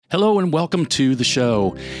Hello and welcome to the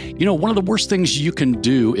show. You know, one of the worst things you can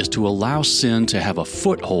do is to allow sin to have a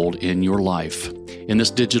foothold in your life. In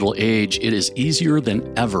this digital age, it is easier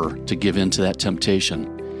than ever to give in to that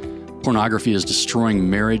temptation. Pornography is destroying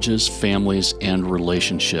marriages, families, and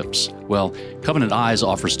relationships. Well, Covenant Eyes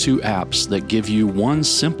offers two apps that give you one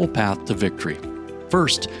simple path to victory.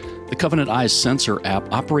 First, the Covenant Eyes Sensor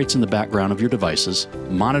app operates in the background of your devices,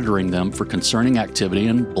 monitoring them for concerning activity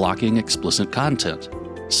and blocking explicit content.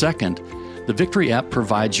 Second, the Victory app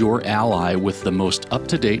provides your ally with the most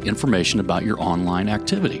up-to-date information about your online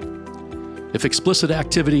activity. If explicit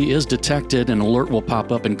activity is detected, an alert will pop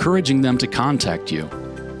up encouraging them to contact you.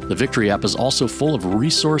 The Victory app is also full of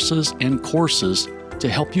resources and courses to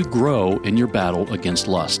help you grow in your battle against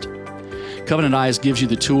lust. Covenant Eyes gives you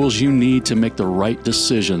the tools you need to make the right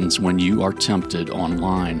decisions when you are tempted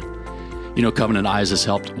online. You know, Covenant Eyes has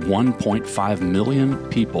helped 1.5 million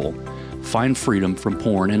people find freedom from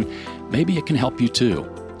porn, and maybe it can help you too.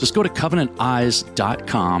 Just go to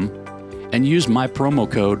covenanteyes.com and use my promo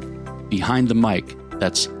code Behind the Mic,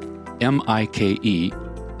 that's M-I-K-E,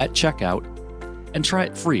 at checkout, and try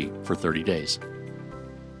it free for 30 days.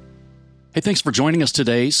 Hey, thanks for joining us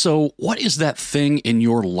today. So what is that thing in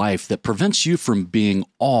your life that prevents you from being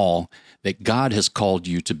all that God has called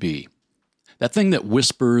you to be? That thing that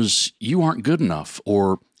whispers, you aren't good enough,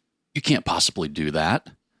 or you can't possibly do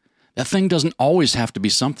that. That thing doesn't always have to be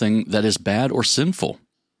something that is bad or sinful.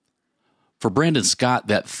 For Brandon Scott,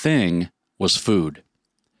 that thing was food.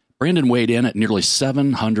 Brandon weighed in at nearly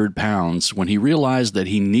 700 pounds when he realized that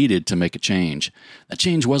he needed to make a change. That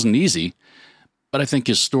change wasn't easy, but I think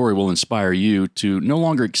his story will inspire you to no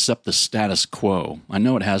longer accept the status quo. I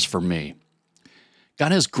know it has for me.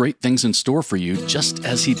 God has great things in store for you, just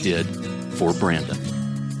as he did for Brandon.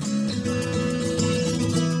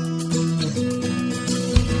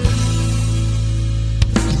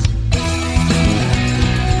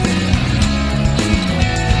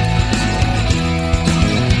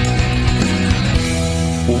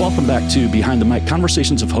 Welcome back to Behind the Mic,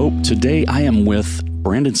 Conversations of Hope. Today I am with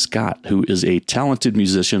Brandon Scott, who is a talented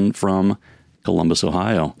musician from Columbus,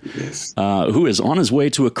 Ohio, yes, who is on his way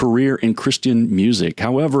to a career in Christian music.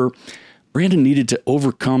 However, Brandon needed to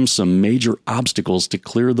overcome some major obstacles to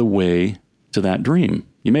clear the way to that dream.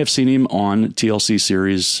 You may have seen him on TLC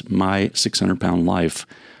series My 600-Pound Life.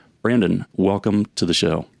 Brandon, welcome to the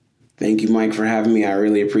show. Thank you, Mike, for having me. I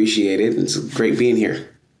really appreciate it. It's great being here.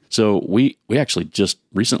 So we actually just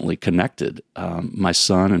recently connected. My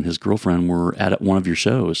son and his girlfriend were at one of your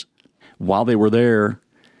shows. While they were there,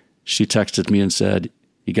 she texted me and said,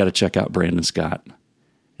 "You got to check out Brandon Scott."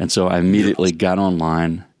 And so I immediately got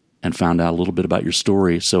online and found out a little bit about your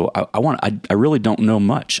story. So I really don't know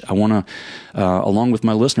much. I want to, along with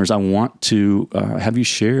my listeners, I want to have you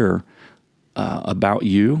share about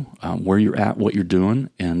you, where you're at, what you're doing,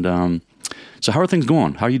 and so how are things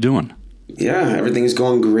going? How are you doing? Yeah, everything's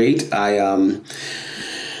going great. I'm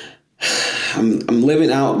living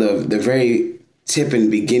out the very tip and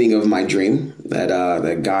beginning of my dream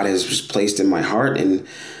that God has just placed in my heart, and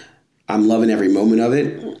I'm loving every moment of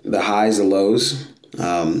it. The highs, the lows,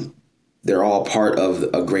 they're all part of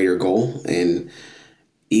a greater goal. And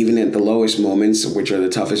even at the lowest moments, which are the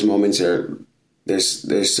toughest moments,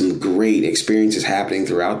 there's some great experiences happening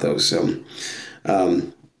throughout those. So,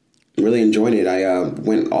 really enjoying it. I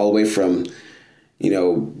went all the way from,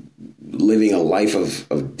 living a life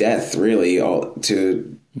of death, really,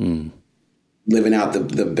 to living out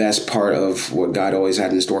the best part of what God always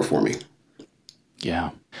had in store for me.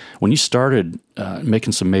 Yeah. When you started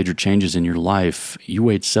making some major changes in your life, you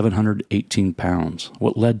weighed 718 pounds.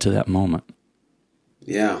 What led to that moment?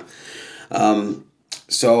 Yeah.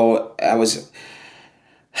 So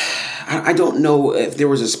I don't know if there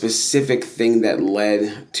was a specific thing that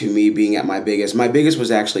led to me being at my biggest. My biggest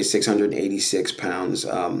was actually 686 pounds.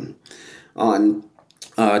 On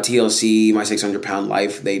TLC, My 600-Pound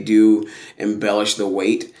Life, they do embellish the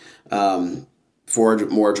weight for a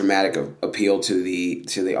more dramatic appeal to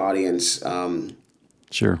the audience.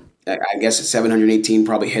 Sure. I guess 718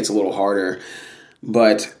 probably hits a little harder.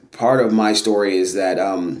 But part of my story is that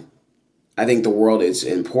I think it's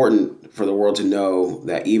important for the world to know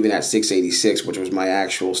that even at 686, which was my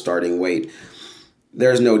actual starting weight,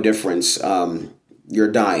 there's no difference.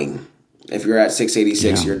 You're dying. If you're at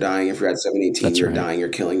 686, you're dying. If you're at 718, that's you're dying. You're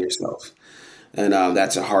killing yourself. And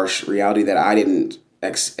that's a harsh reality that I didn't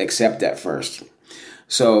accept at first.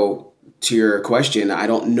 So to your question, I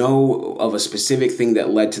don't know of a specific thing that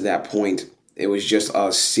led to that point. It was just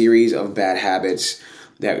a series of bad habits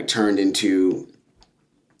that turned into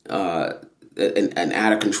an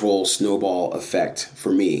out-of-control snowball effect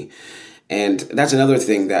for me. And that's another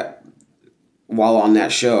thing that while on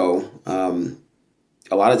that show,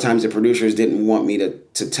 a lot of times the producers didn't want me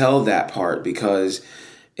to tell that part because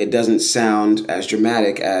it doesn't sound as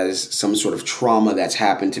dramatic as some sort of trauma that's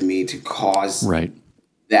happened to me to cause right.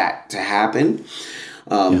 that to happen.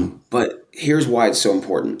 But here's why it's so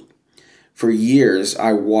important. For years,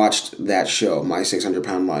 I watched that show, My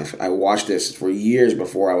 600-Pound Life. I watched this for years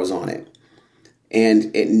before I was on it.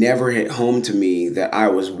 And it never hit home to me that I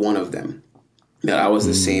was one of them, that I was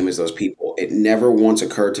the same as those people. It never once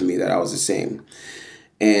occurred to me that I was the same.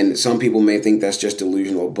 And some people may think that's just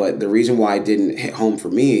delusional, but the reason why it didn't hit home for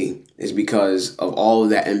me is because of all of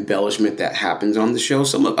that embellishment that happens on the show.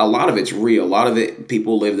 A lot of it's real. A lot of it,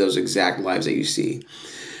 people live those exact lives that you see.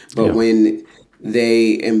 But when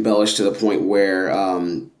they embellish to the point where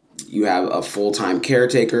you have a full-time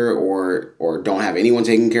caretaker or don't have anyone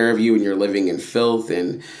taking care of you and you're living in filth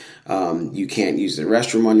and you can't use the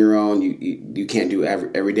restroom on your own, you can't do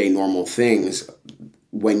everyday normal things.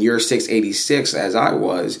 When you're 686, as I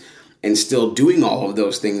was, and still doing all of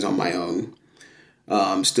those things on my own,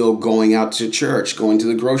 still going out to church, going to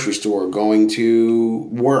the grocery store, going to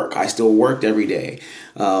work. I still worked every day.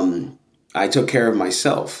 I took care of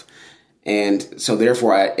myself. And so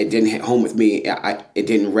therefore, it didn't hit home with me. It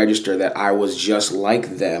didn't register that I was just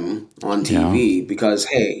like them on TV because,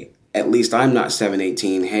 hey, at least I'm not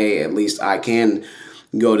 718. Hey, at least I can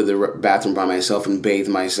go to the bathroom by myself and bathe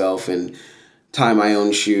myself and tie my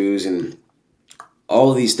own shoes, and all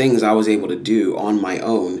of these things I was able to do on my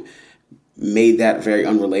own made that very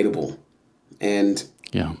unrelatable. And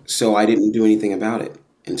so I didn't do anything about it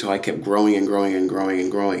until I kept growing and growing and growing and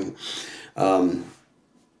growing.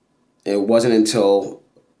 It wasn't until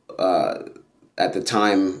at the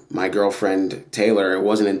time, my girlfriend Taylor, it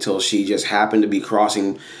wasn't until she just happened to be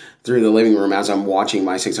crossing through the living room as I'm watching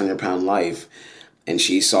My 600-Pound Life, and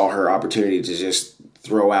she saw her opportunity to just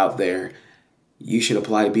throw out there, you should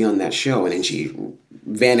apply to be on that show. And then she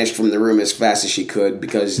vanished from the room as fast as she could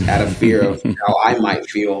because out of fear of how I might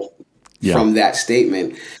feel from that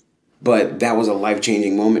statement. But that was a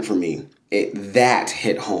life-changing moment for me. That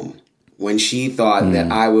hit home when she thought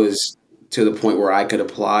that I was to the point where I could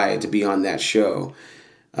apply to be on that show.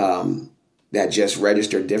 That just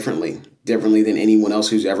registered differently than anyone else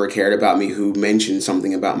who's ever cared about me, who mentioned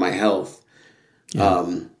something about my health.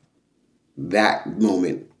 That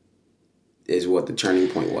moment is what the turning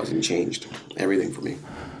point was and changed everything for me.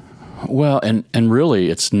 Well, and really,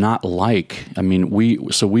 it's not like, I mean, we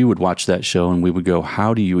would watch that show and we would go,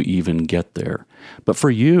 how do you even get there? But for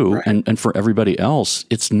you and for everybody else,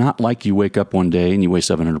 it's not like you wake up one day and you weigh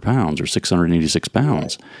 700 pounds or 686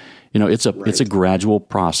 pounds. You know, it's a gradual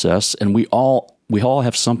process, and we all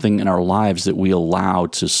have something in our lives that we allow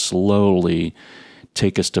to slowly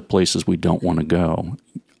take us to places we don't want to go.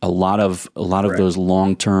 A lot of those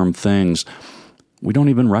long-term things we don't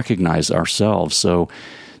even recognize ourselves. So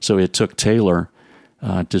it took Taylor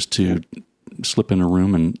just to slip in a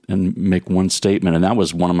room and make one statement. And that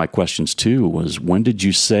was one of my questions too, was when did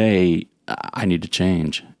you say, I need to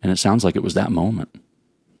change? And it sounds like it was that moment.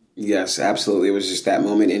 Yes, absolutely. It was just that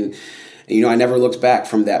moment. And, I never looked back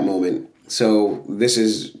from that moment. So this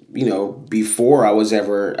is, before I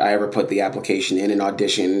ever put the application in and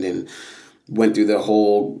auditioned and went through the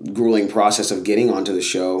whole grueling process of getting onto the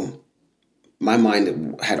show, my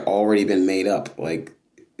mind had already been made up. Like,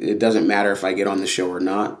 it doesn't matter if I get on the show or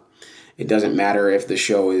not. It doesn't matter if the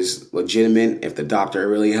show is legitimate, if the doctor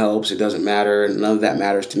really helps. It doesn't matter. None of that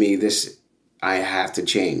matters to me. I have to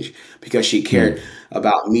change because she cared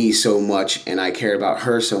about me so much and I cared about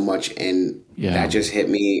her so much. And that just hit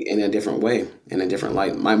me in a different way, in a different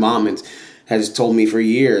light. My mom has told me for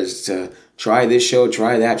years to try this show,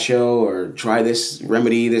 try that show, or try this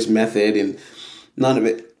remedy, this method. And none of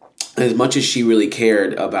it, as much as she really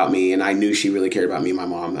cared about me, and I knew she really cared about me, my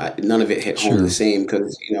mom, none of it hit home the same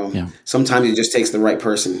because, sometimes it just takes the right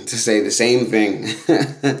person to say the same thing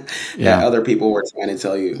that other people were trying to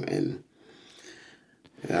tell you. And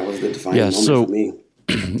that was the defining moment for me.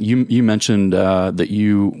 You mentioned that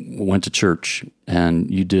you went to church and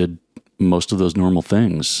you did most of those normal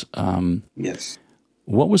things. Yes.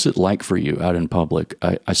 What was it like for you out in public?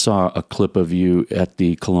 I saw a clip of you at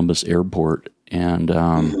the Columbus airport, and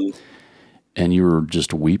you were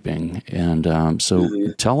just weeping. And so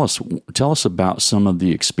tell us about some of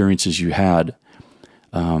the experiences you had.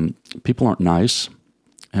 People aren't nice.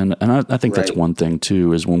 And I think that's one thing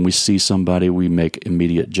too, is when we see somebody, we make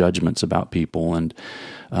immediate judgments about people. And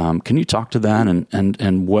can you talk to that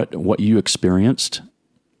and what you experienced?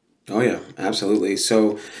 Oh yeah, absolutely.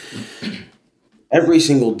 So every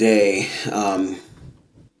single day,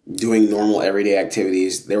 doing normal everyday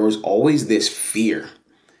activities, there was always this fear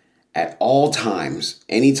at all times,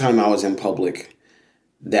 anytime I was in public,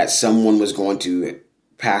 that someone was going to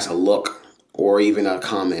pass a look or even a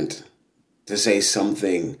comment to say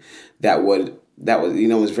something that was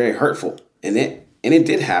was very hurtful. And it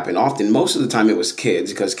did happen often. Most of the time it was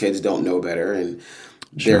kids, because kids don't know better, and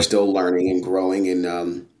they're still learning and growing,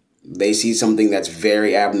 and they see something that's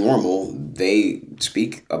very abnormal. They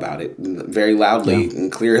speak about it very loudly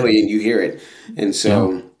and clearly, and you hear it. And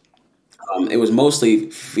so it was mostly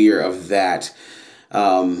fear of that.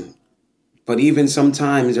 But even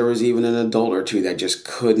sometimes there was even an adult or two that just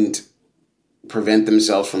couldn't prevent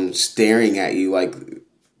themselves from staring at you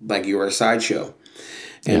like you were a sideshow.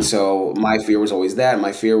 And so my fear was always that.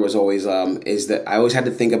 My fear was always is that I always had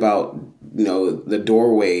to think about, the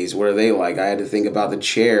doorways. What are they like? I had to think about the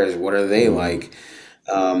chairs. What are they like?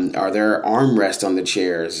 Are there armrests on the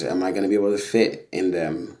chairs? Am I going to be able to fit in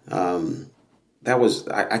them?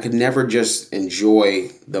 I could never just enjoy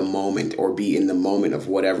the moment or be in the moment of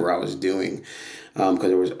whatever I was doing, because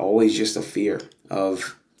there was always just a fear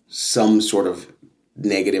of some sort of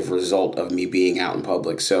negative result of me being out in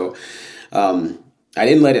public. So I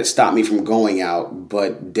didn't let it stop me from going out,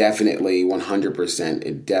 but definitely 100%,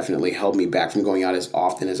 it definitely held me back from going out as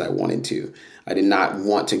often as I wanted to. I did not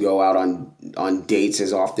want to go out on dates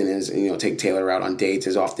as often as, take Taylor out on dates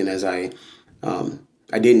as often as I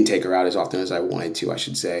didn't take her out as often as I wanted to, I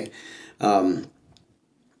should say. And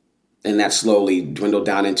that slowly dwindled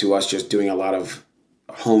down into us just doing a lot of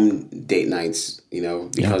home date nights,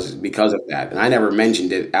 because of that. And I never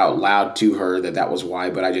mentioned it out loud to her that was why,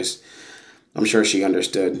 but I'm sure she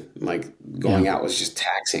understood, like, going out was just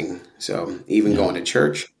taxing. So even going to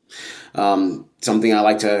church, something I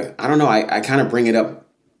like to, I don't know, I kind of bring it up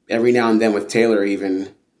every now and then with Taylor,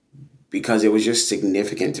 even because it was just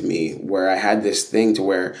significant to me, where I had this thing to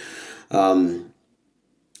where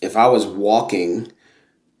if I was walking,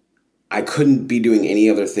 I couldn't be doing any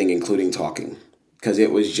other thing, including talking, because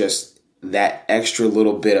it was just that extra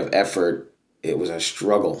little bit of effort. It was a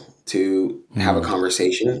struggle to have a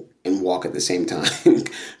conversation and walk at the same time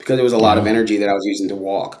because it was a lot of energy that I was using to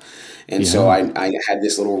walk. And so I had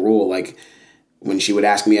this little rule, like when she would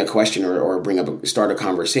ask me a question or start a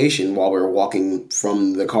conversation while we were walking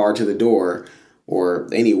from the car to the door or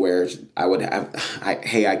anywhere, I would have,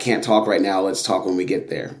 hey, I can't talk right now. Let's talk when we get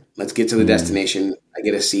there. Let's get to the destination. I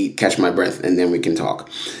get a seat, catch my breath, and then we can talk.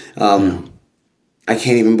 I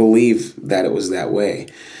can't even believe that it was that way.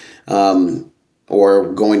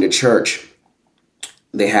 Or going to church,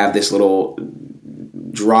 they have this little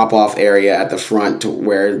drop-off area at the front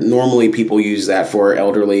where normally people use that for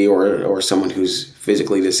elderly or someone who's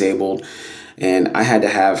physically disabled. And I had to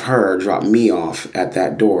have her drop me off at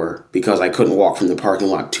that door because I couldn't walk from the parking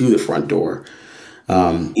lot to the front door.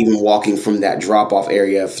 Even walking from that drop-off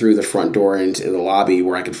area through the front door into the lobby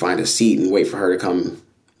where I could find a seat and wait for her to come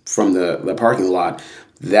from the parking lot,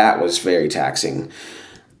 that was very taxing.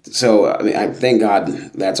 So, I mean, I thank God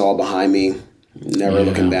that's all behind me. Never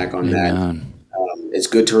looking back on that. It's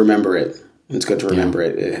good to remember it. It's good to remember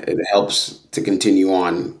it. It helps to continue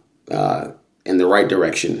on in the right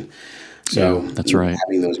direction. So that's right.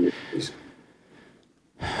 Having those memories.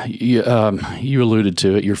 You alluded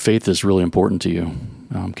to it. Your faith is really important to you.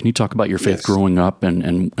 Can you talk about your faith growing up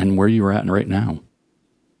and where you are at right now?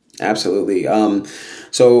 Absolutely.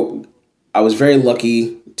 So I was very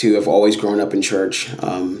lucky to have always grown up in church.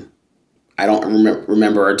 I don't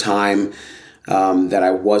remember a time that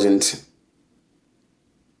I wasn't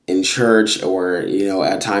in church or,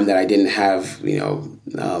 a time that I didn't have,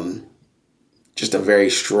 just a very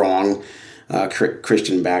strong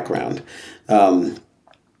Christian background.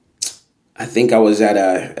 I think I was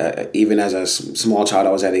at even as a small child,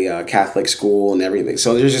 I was at a Catholic school and everything.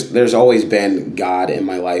 So there's always been God in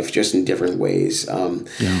my life, just in different ways.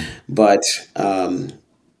 But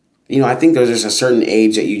I think there's just a certain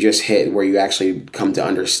age that you just hit where you actually come to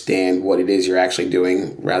understand what it is you're actually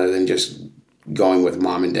doing rather than just going with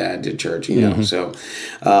mom and dad to church, So,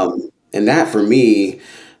 and that for me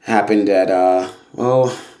happened at, I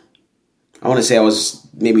want to say I was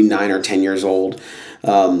maybe 9 or 10 years old.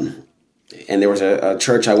 And there was a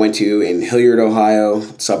church I went to in Hilliard, Ohio,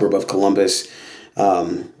 suburb of Columbus,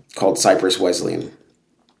 called Cypress Wesleyan.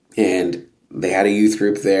 And they had a youth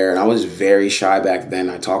group there, and I was very shy back then.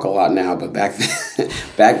 I talk a lot now, but back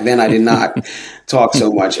then I did not talk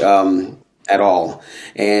so much at all.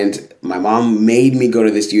 And my mom made me go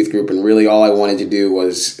to this youth group, and really all I wanted to do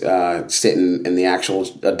was sit in the actual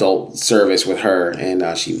adult service with her.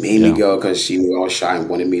 And she made me go because she knew I was shy and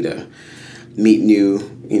wanted me to meet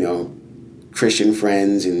new, Christian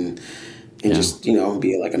friends and and just,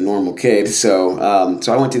 be like a normal kid. So,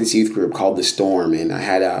 so I went to this youth group called The Storm, and I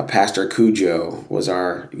had Pastor Cujo was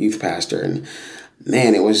our youth pastor, and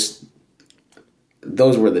man,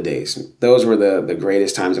 those were the days. Those were the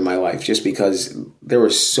greatest times of my life, just because there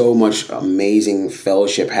was so much amazing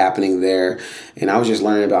fellowship happening there, and I was just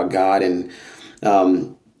learning about God, and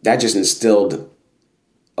that just instilled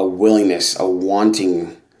a willingness, a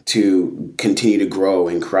wanting to continue to grow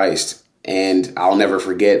in Christ. And I'll never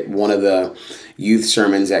forget one of the youth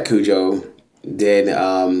sermons that Cujo did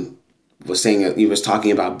was saying, he was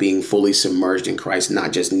talking about being fully submerged in Christ,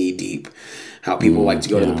 not just knee deep. How people like to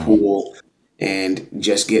go to the pool and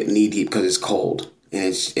just get knee deep because it's cold, and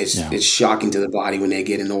it's shocking to the body when they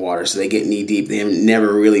get in the water. So they get knee deep. They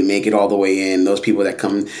never really make it all the way in. Those people that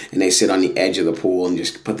come and they sit on the edge of the pool and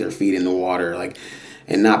just put their feet in the water,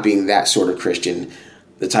 and not being that sort of Christian,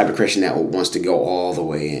 the type of Christian that wants to go all the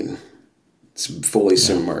way in. It's fully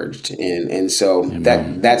submerged, and so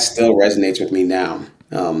that still resonates with me now.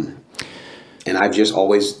 And I've just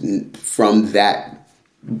always, from that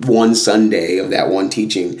one Sunday of that one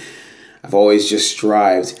teaching, I've always just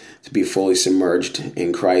strived to be fully submerged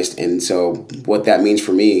in Christ. And so what that means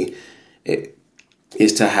for me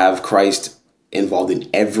is to have Christ involved in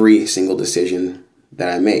every single decision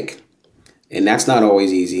that I make. And that's not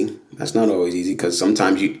always easy. That's not always easy, because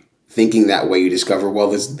sometimes thinking that way, you discover,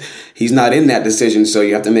 well, he's not in that decision, so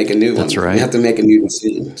you have to make a new one. That's right. You have to make a new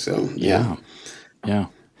decision. So yeah.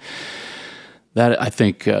 That, I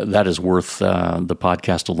think, that is worth the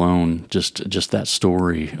podcast alone. Just that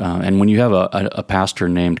story, and when you have a pastor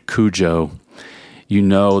named Cujo, you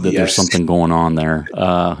know that there's something going on there.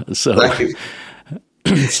 Right.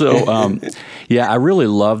 I really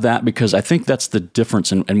love that, because I think that's the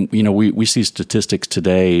difference. And we see statistics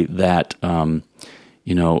today that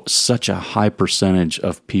such a high percentage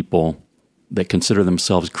of people that consider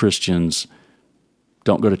themselves Christians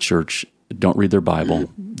don't go to church, don't read their Bible,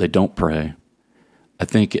 they don't pray. I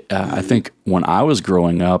think when I was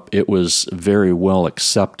growing up, it was very well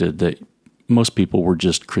accepted that most people were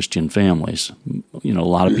just Christian families. A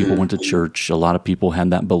lot of people went to church, a lot of people had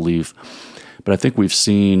that belief. But I think we've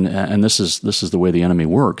seen, and this is the way the enemy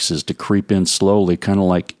works, is to creep in slowly, kind of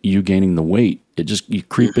like you gaining the weight. It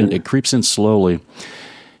creeps in slowly.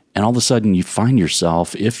 And all of a sudden you find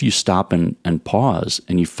yourself, if you stop and pause,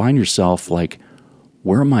 and you find yourself like,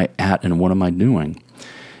 where am I at and what am I doing?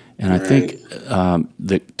 And I think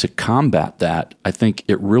that to combat that, I think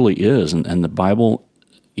it really is. And the Bible,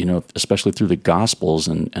 especially through the Gospels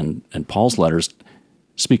and Paul's letters,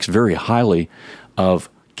 speaks very highly of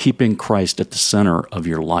keeping Christ at the center of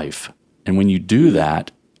your life. And when you do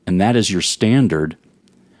that, and that is your standard,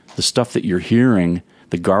 the stuff that you're hearing,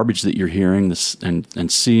 the garbage that you're hearing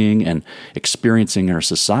and seeing and experiencing in our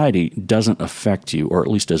society doesn't affect you, or at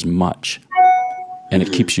least as much. And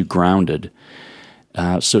it keeps you grounded.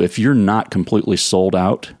 So if you're not completely sold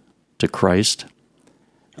out to Christ,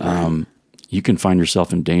 you can find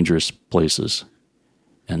yourself in dangerous places.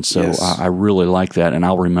 And so I really like that, and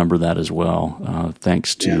I'll remember that as well,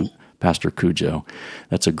 thanks to Pastor Cujo.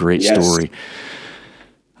 That's a great story.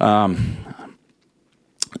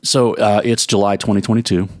 So it's July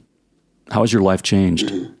 2022. How has your life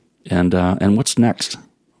changed? And what's next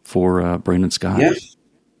for Brandon Scott?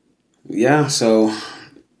 Yeah, so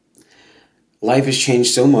life has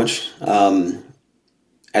changed so much.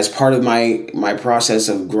 As part of my process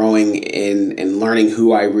of growing in and learning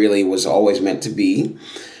who I really was always meant to be,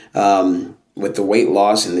 with the weight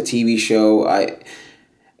loss and the TV show, I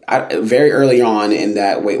very early on in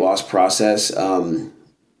that weight loss process,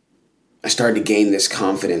 I started to gain this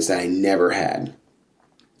confidence that I never had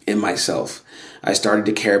in myself. I started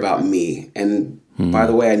to care about me. And by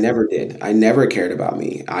the way, I never did. I never cared about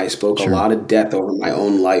me. I spoke a lot of death over my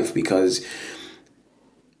own life because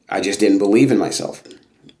I just didn't believe in myself.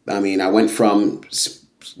 I mean, I went from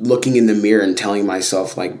looking in the mirror and telling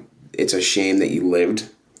myself, like, it's a shame that you lived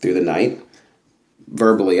through the night,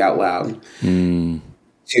 verbally out loud,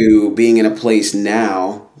 to being in a place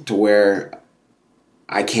now to where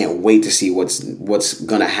I can't wait to see what's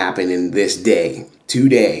going to happen in this day.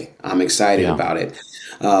 Today, I'm excited about it.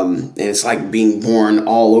 And it's like being born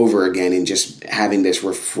all over again and just having this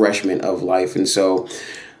refreshment of life. And so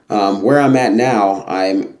where I'm at now,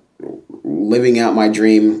 I'm living out my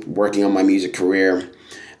dream, working on my music career.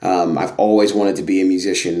 I've always wanted to be a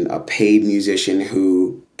musician, a paid musician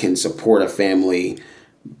who can support a family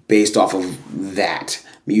based off of that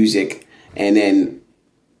music. And then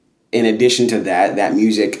in addition to that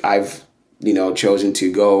music, I've, chosen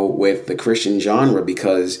to go with the Christian genre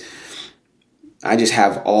because I just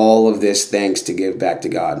have all of this thanks to give back to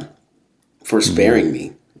God for sparing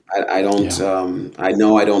me. I don't. Yeah. I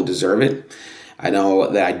know I don't deserve it. I know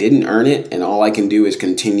that I didn't earn it, and all I can do is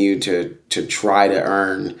continue to try to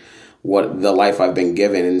earn what the life I've been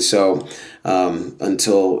given. And so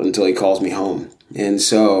until He calls me home. And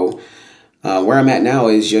so where I'm at now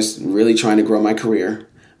is just really trying to grow my career.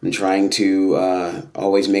 I'm trying to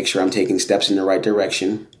always make sure I'm taking steps in the right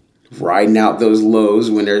direction, riding out those lows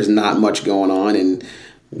when there's not much going on, and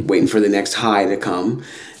waiting for the next high to come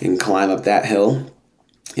and climb up that hill.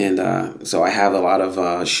 And so I have a lot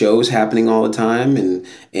of shows happening all the time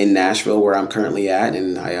in Nashville, where I'm currently at,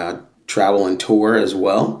 and I travel and tour as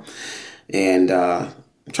well. And I'm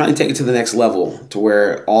trying to take it to the next level, to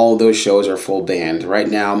where all of those shows are full band. Right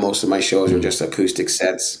now, most of my shows are just acoustic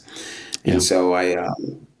sets. And Yeah. so I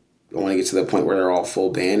want to get to the point where they're all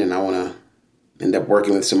full band, and I want to end up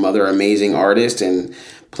working with some other amazing artists and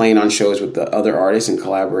playing on shows with the other artists and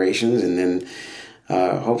collaborations, and then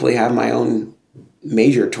hopefully have my own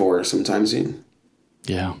major tour sometime soon.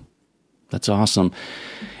 Yeah. That's awesome.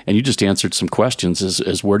 And you just answered some questions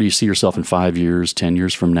as where do you see yourself in 5 years, 10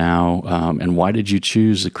 years from now? And why did you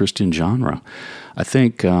choose the Christian genre? I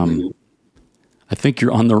think you're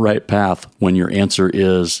on the right path when your answer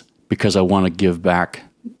is because I want to give back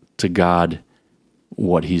to God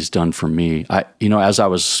what He's done for me. As I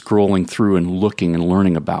was scrolling through and looking and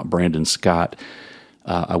learning about Brandon Scott,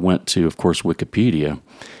 I went to, of course, Wikipedia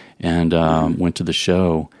and went to the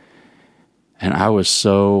show. And I was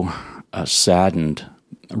so saddened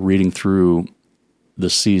reading through the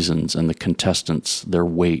seasons and the contestants, their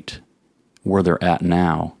weight, where they're at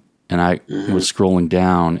now. And I was scrolling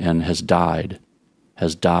down and has died,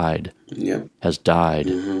 Yep. has died,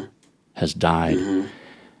 has died.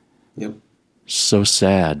 Yep. So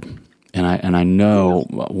sad. And I know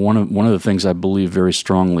one of the things I believe very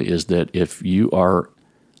strongly is that if you are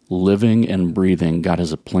living and breathing, God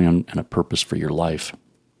has a plan and a purpose for your life.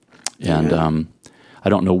 And I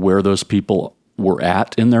don't know where those people were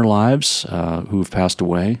at in their lives who've passed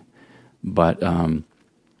away, but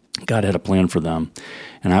God had a plan for them.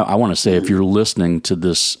 And I want to say, if you're listening to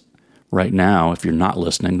this right now, if you're not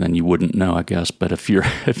listening, then you wouldn't know, I guess. But if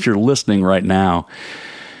you're listening right now,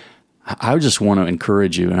 I just want to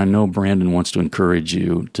encourage you, and I know Brandon wants to encourage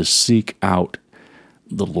you to seek out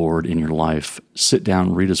the Lord in your life. Sit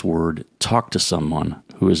down, read His Word, talk to someone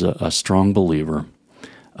who is a strong believer.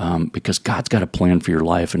 Because God's got a plan for your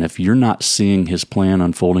life, and if you're not seeing His plan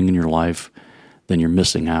unfolding in your life, then you're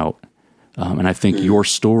missing out. And I think your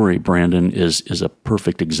story, Brandon, is a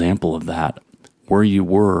perfect example of that. Where you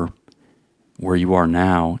were, where you are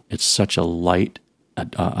now, it's such a light,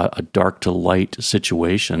 a dark to light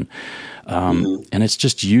situation, and it's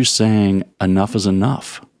just you saying, "Enough is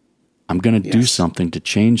enough. I'm going to do something to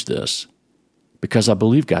change this, because I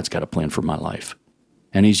believe God's got a plan for my life."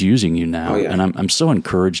 And He's using you now, and I'm so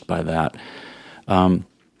encouraged by that.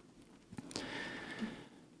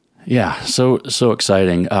 So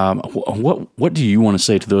exciting. What do you want to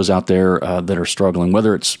say to those out there that are struggling?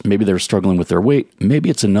 Whether it's maybe they're struggling with their weight, maybe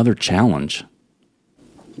it's another challenge.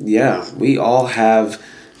 Yeah, we all have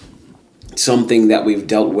something that we've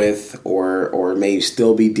dealt with, or may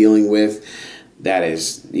still be dealing with, that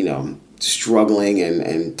is struggling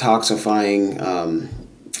and toxifying.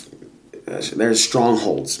 There's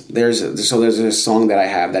strongholds. There's a song that I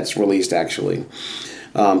have that's released actually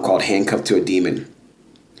called "Handcuffed to a Demon."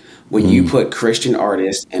 When you put Christian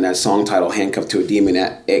artist and a song title "Handcuffed to a Demon,"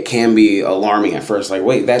 it can be alarming at first. Like,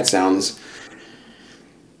 wait, that sounds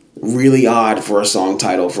really odd for a song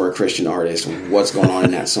title for a Christian artist. What's going on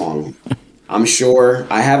in that song? I'm sure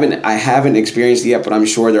I haven't experienced it yet, but I'm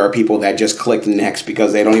sure there are people that just click next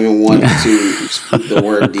because they don't even want to speak the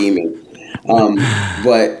word demon.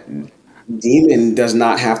 But demon does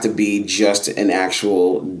not have to be just an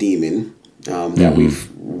actual demon that we've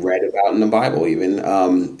read about in the Bible. Even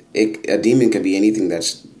a demon could be anything that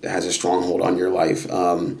has a stronghold on your life.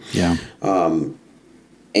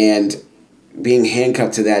 And being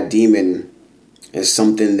handcuffed to that demon is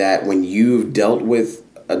something that, when you've dealt with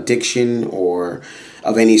addiction or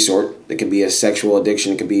of any sort, it could be a sexual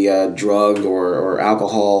addiction, it could be a drug or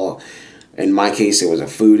alcohol. In my case, it was a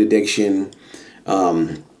food addiction.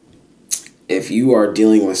 If you are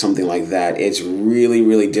dealing with something like that, it's really,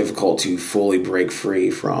 really difficult to fully break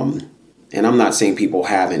free from. And I'm not saying people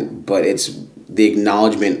haven't, but it's the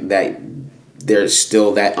acknowledgement that there's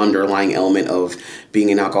still that underlying element of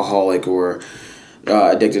being an alcoholic or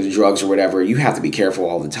addicted to drugs or whatever. You have to be careful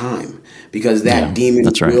all the time, because that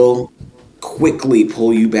demon will quickly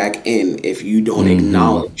pull you back in if you don't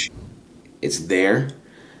acknowledge it's there.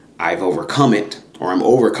 I've overcome it, or I'm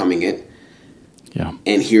overcoming it. Yeah.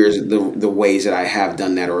 And here's the ways that I have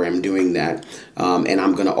done that or am doing that. And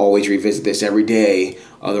I'm going to always revisit this every day.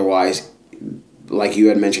 Otherwise, like you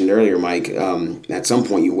had mentioned earlier, Mike, at some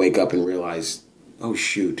point you wake up and realize, oh,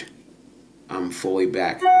 shoot, I'm fully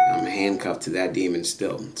back. I'm handcuffed to that demon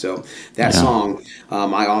still. So that song,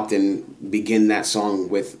 I often begin that song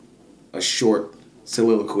with a short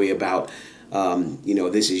soliloquy about,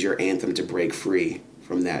 this is your anthem to break free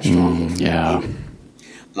from that stronghold.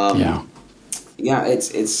 Yeah,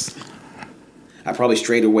 it's. I probably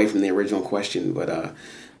strayed away from the original question, but.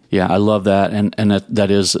 Yeah, I love that, and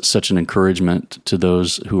that is such an encouragement to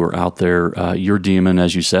those who are out there. Your demon,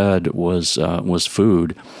 as you said, was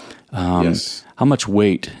food. Yes. How much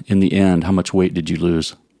weight in the end? How much weight did you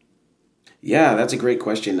lose? Yeah, that's a great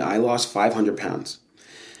question. I lost 500 pounds.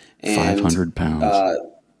 500 pounds.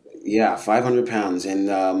 500 pounds,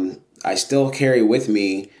 and I still carry with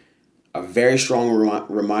me a very strong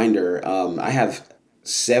reminder. I have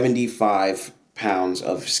 75 pounds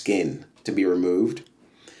of skin to be removed.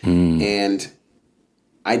 And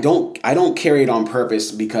I don't carry it on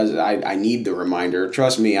purpose because I need the reminder.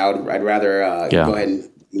 Trust me, I'd rather go ahead and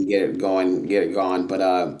get it gone.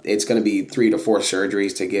 But it's going to be 3 to 4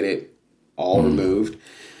 surgeries to get it all removed.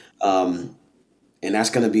 And that's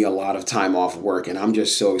going to be a lot of time off work. And I'm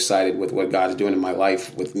just so excited with what God's doing in my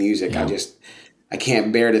life with music. Yeah. I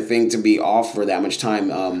can't bear to think to be off for that much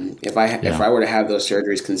time. If I were to have those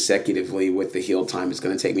surgeries consecutively with the heal time, it's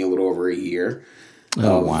going to take me a little over a year.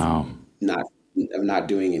 Oh, wow. Not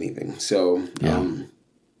doing anything. So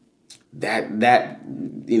that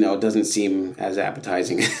doesn't seem as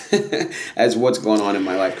appetizing as what's going on in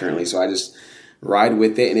my life currently. So I just ride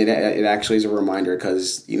with it, and it actually is a reminder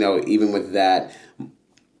because even with that,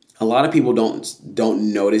 a lot of people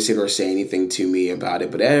don't notice it or say anything to me about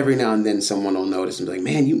it. But every now and then, someone will notice and be like,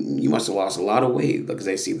 "Man, you must have lost a lot of weight," because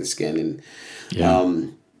they see the skin and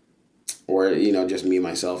or just me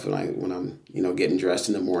myself when I'm getting dressed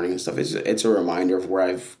in the morning and stuff. It's a reminder of where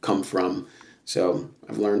I've come from. So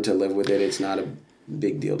I've learned to live with it. It's not a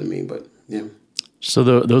big deal to me, but yeah. So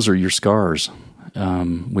those are your scars.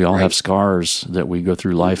 We all have scars that we go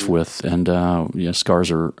through life with, and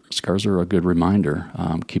scars are a good reminder.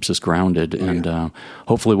 Keeps us grounded, and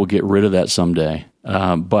hopefully we'll get rid of that someday.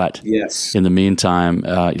 But in the meantime,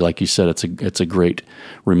 like you said, it's a great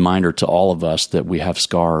reminder to all of us that we have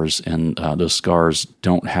scars, and those scars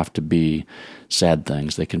don't have to be sad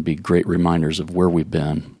things. They can be great reminders of where we've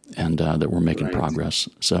been and that we're making progress.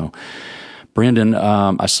 So, Brandon,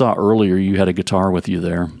 I saw earlier you had a guitar with you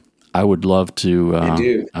there. I would love to. I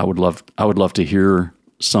do. I would love to hear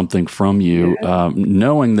something from you,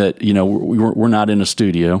 knowing that we're not in a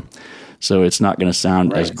studio, so it's not going to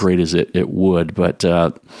sound as great as it would. But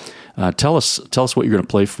tell us what you're going to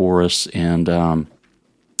play for us, and a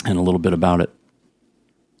little bit about it.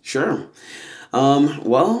 Sure.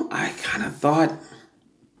 Well, I kind of thought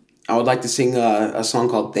I would like to sing a song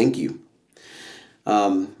called "Thank You,"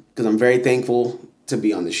 because I'm very thankful to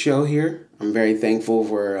be on the show here. I'm very thankful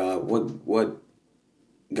for what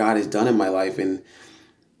God has done in my life, and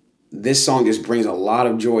this song just brings a lot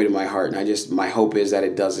of joy to my heart. And my hope is that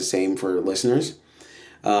it does the same for listeners.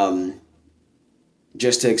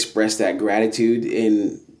 Just to express that gratitude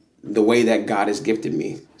in the way that God has gifted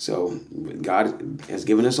me. So God has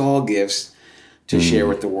given us all gifts to share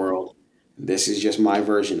with the world. This is just my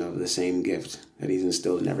version of the same gift that He's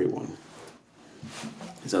instilled in everyone.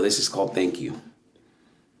 So this is called "Thank You."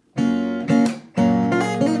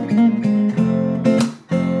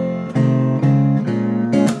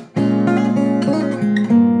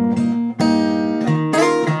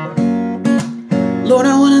 Lord,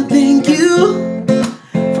 I want to thank you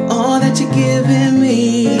for all that you're giving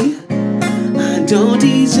me. I don't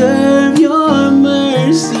deserve your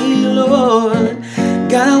mercy, Lord.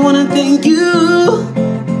 God, I want to thank you.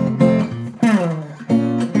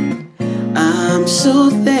 I'm so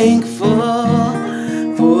thankful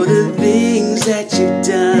for the things that you've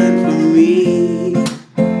done for me.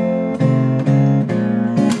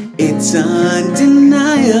 It's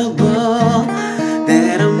undeniable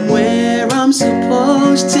that I'm where I'm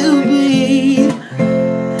supposed to be.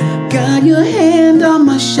 Got your hand on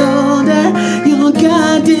my shoulder, you're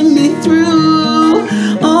guiding me through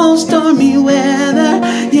all stormy weather.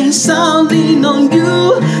 Yes, I'll lean on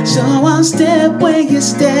you, so I'll step where you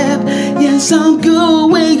step. Yes, I'll go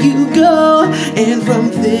where you go, and from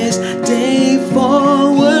this day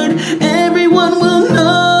forward, everyone will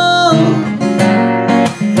know.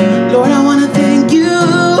 Lord, I want to thank you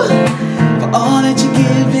for all that you're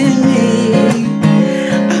giving me.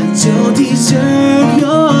 I don't deserve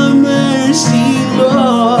your mercy,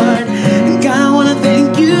 Lord. And God, I want to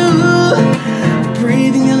thank you for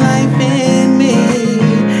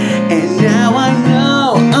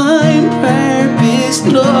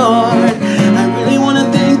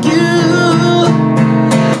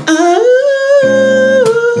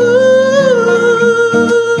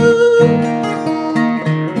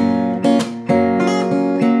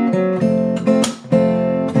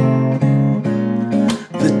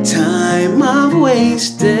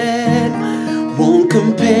won't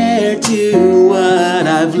compare to what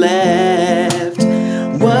I've left.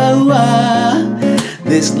 Whoa, whoa.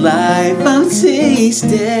 This life I've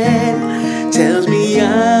tasted tells me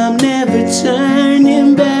I'm never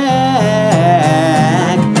turning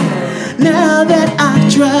back. Now that I've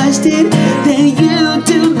trusted that you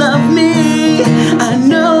do love me, I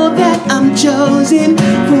know that I'm chosen.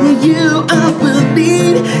 For you I will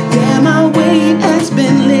lead. Yeah, my weight has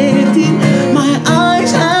been lifted. My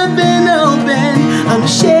eyes have been opened. I'm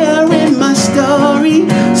sharing my story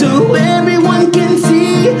so everyone can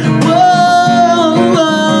see. Whoa,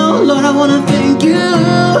 whoa, Lord, I want to thank you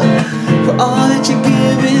for all that you're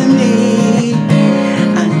giving me.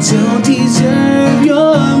 I don't deserve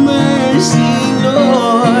your mercy,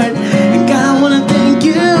 Lord. And God, I want to thank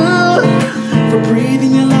you for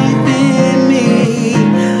breathing your life in me.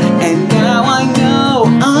 And now I know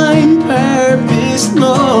I'm purpose,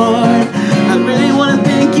 Lord. I really want to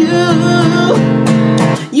thank you.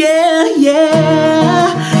 Yeah,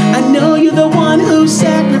 yeah. I know you're the one who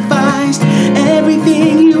sacrificed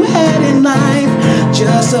everything you had in life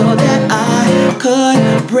just so that I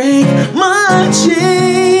could break my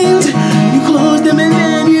chains. You closed them and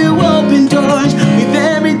then you opened doors with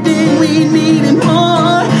everything we need and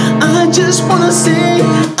more. I just want to say,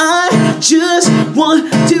 Lord,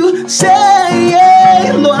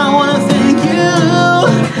 I want to thank you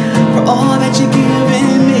for all that you're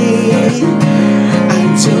giving me. I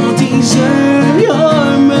don't deserve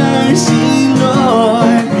your mercy,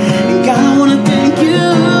 Lord. And God, I want to thank you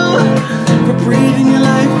for breathing your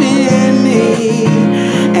life in me.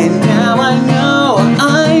 And now I know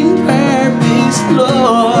I'm purpose,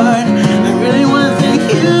 Lord. I really want to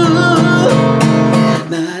thank you.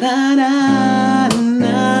 Na na na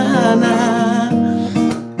na na.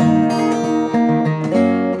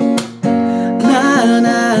 Na na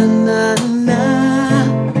na na.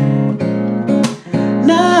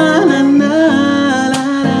 Na na na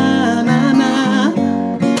na na.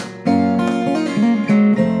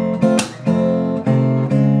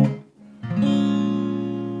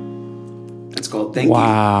 It's called Thank You.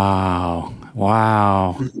 Wow.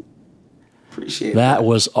 Appreciate That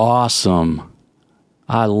was awesome.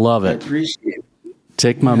 I love I it. appreciate it.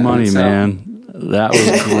 Take my money, so- man. That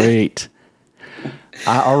was great.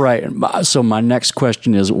 All right. So my next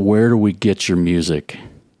question is, where do we get your music?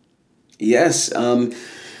 Yes,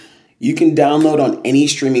 you can download on any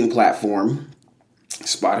streaming platform.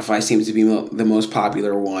 Spotify seems to be the most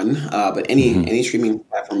popular one, but any streaming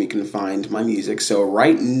platform you can find my music. So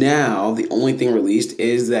right now, the only thing released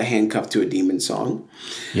is the Handcuffed to a Demon song.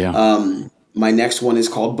 Yeah. My next one is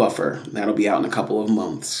called Buffer. That'll be out in a couple of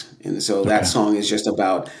months. And so that song is just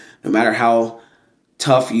about no matter how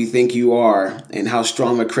tough you think you are and how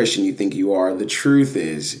strong a Christian you think you are, the truth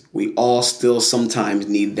is we all still sometimes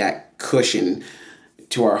need that cushion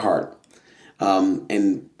to our heart,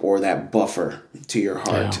 or that buffer to your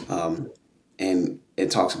heart. Yeah. And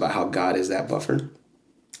it talks about how God is that buffer.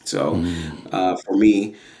 So for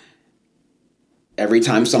me, every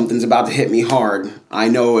time something's about to hit me hard, I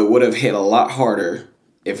know it would have hit a lot harder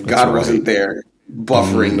if God wasn't there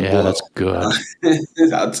buffering the blow. That's good.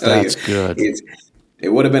 I'll tell you. That's good. It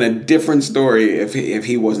would have been a different story if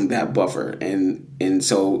he wasn't that buffer. And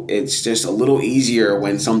so it's just a little easier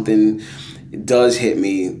when something does hit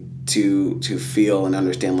me to feel and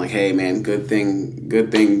understand like, hey man, good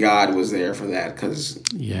thing God was there for that, because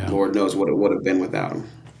Lord knows what it would have been without him.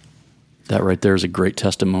 That right there is a great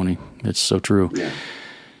testimony. It's so true. Yeah.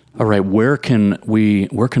 All right, where can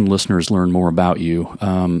listeners learn more about you?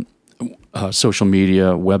 Social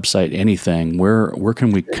media, website, anything. Where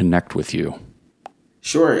can we connect with you?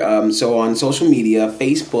 Sure. So on social media,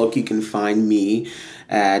 Facebook, you can find me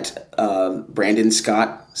at Brandon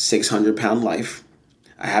Scott 600 Pound Life.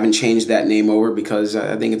 I haven't changed that name over because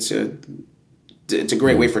I think it's a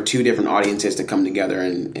great way for two different audiences to come together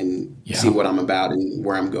and see what I'm about and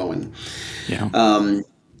where I'm going. Yeah.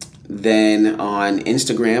 Then on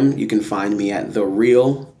Instagram, you can find me at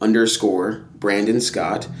 @thereal_Brandon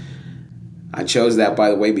Scott. I chose that, by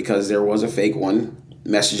the way, because there was a fake one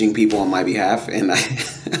messaging people on my behalf, and I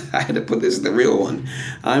had to put this the real one.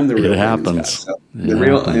 I'm the real. It happens. Scott. So the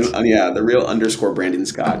real_Brandon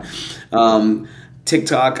Scott.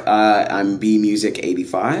 TikTok, I'm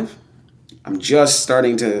BMusic85. I'm just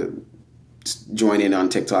starting to join in on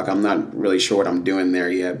TikTok. I'm not really sure what I'm doing there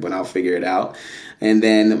yet, but I'll figure it out. And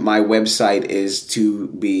then my website is to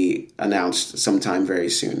be announced sometime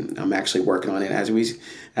very soon. I'm actually working on it as we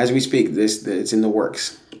speak. It's in the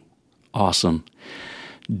works. Awesome.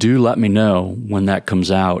 Do let me know when that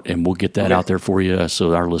comes out, and we'll get that out there for you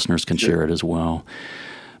so our listeners can share it as well.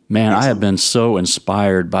 Man, I have been so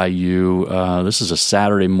inspired by you. This is a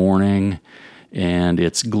Saturday morning, and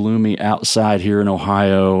it's gloomy outside here in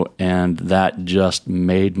Ohio, and that just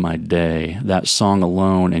made my day. That song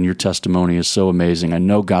alone and your testimony is so amazing. I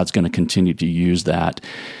know God's going to continue to use that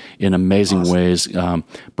in amazing ways.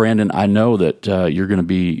 Brandon, I know that you're going to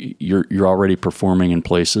be, you're already performing in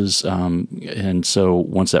places, and so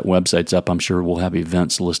once that website's up, I'm sure we'll have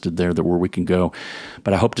events listed there where we can go.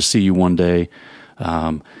 But I hope to see you one day.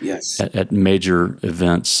 At major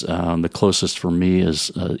events. The closest for me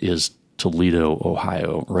is Toledo,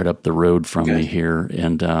 Ohio, right up the road from me here,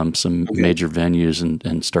 and some major venues,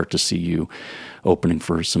 and start to see you opening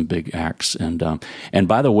for some big acts. And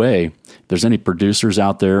by the way, if there's any producers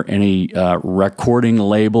out there, any recording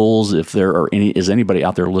labels, if there are any, is anybody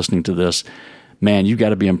out there listening to this, man, you got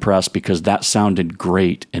to be impressed, because that sounded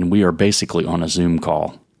great, and we are basically on a Zoom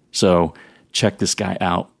call. So check this guy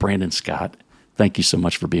out, Brandon Scott. Thank you so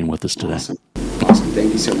much for being with us today. Awesome.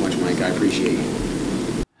 Thank you so much, Mike. I appreciate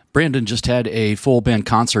you. Brandon just had a full band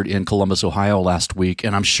concert in Columbus, Ohio last week,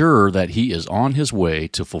 and I'm sure that he is on his way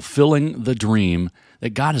to fulfilling the dream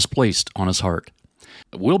that God has placed on his heart.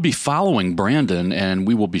 We'll be following Brandon, and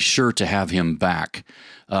we will be sure to have him back.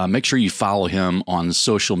 Make sure you follow him on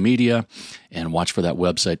social media and watch for that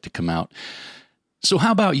website to come out. So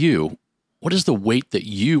how about you? What is the weight that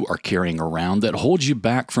you are carrying around that holds you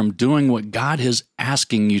back from doing what God is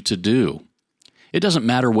asking you to do? It doesn't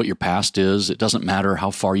matter what your past is. It doesn't matter how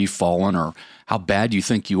far you've fallen or how bad you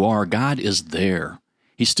think you are. God is there.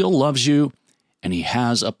 He still loves you, and He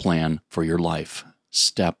has a plan for your life.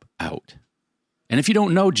 Step out. And if you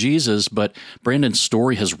don't know Jesus, but Brandon's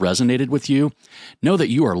story has resonated with you, know that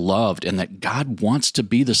you are loved and that God wants to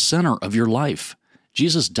be the center of your life.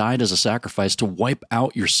 Jesus died as a sacrifice to wipe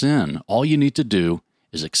out your sin. All you need to do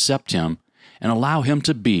is accept Him and allow Him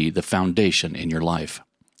to be the foundation in your life.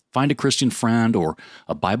 Find a Christian friend or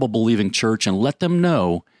a Bible-believing church and let them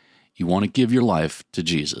know you want to give your life to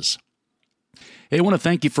Jesus. Hey, I want to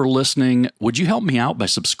thank you for listening. Would you help me out by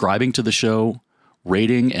subscribing to the show,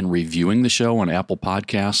 rating and reviewing the show on Apple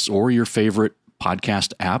Podcasts or your favorite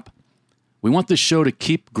podcast app? We want this show to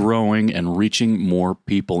keep growing and reaching more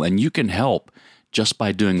people, and you can help just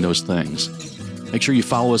by doing those things. Make sure you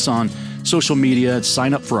follow us on social media,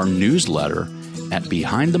 sign up for our newsletter at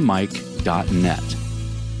behindthemic.net.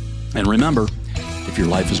 And remember, if your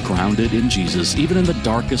life is grounded in Jesus, even in the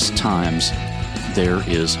darkest times, there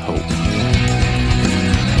is hope.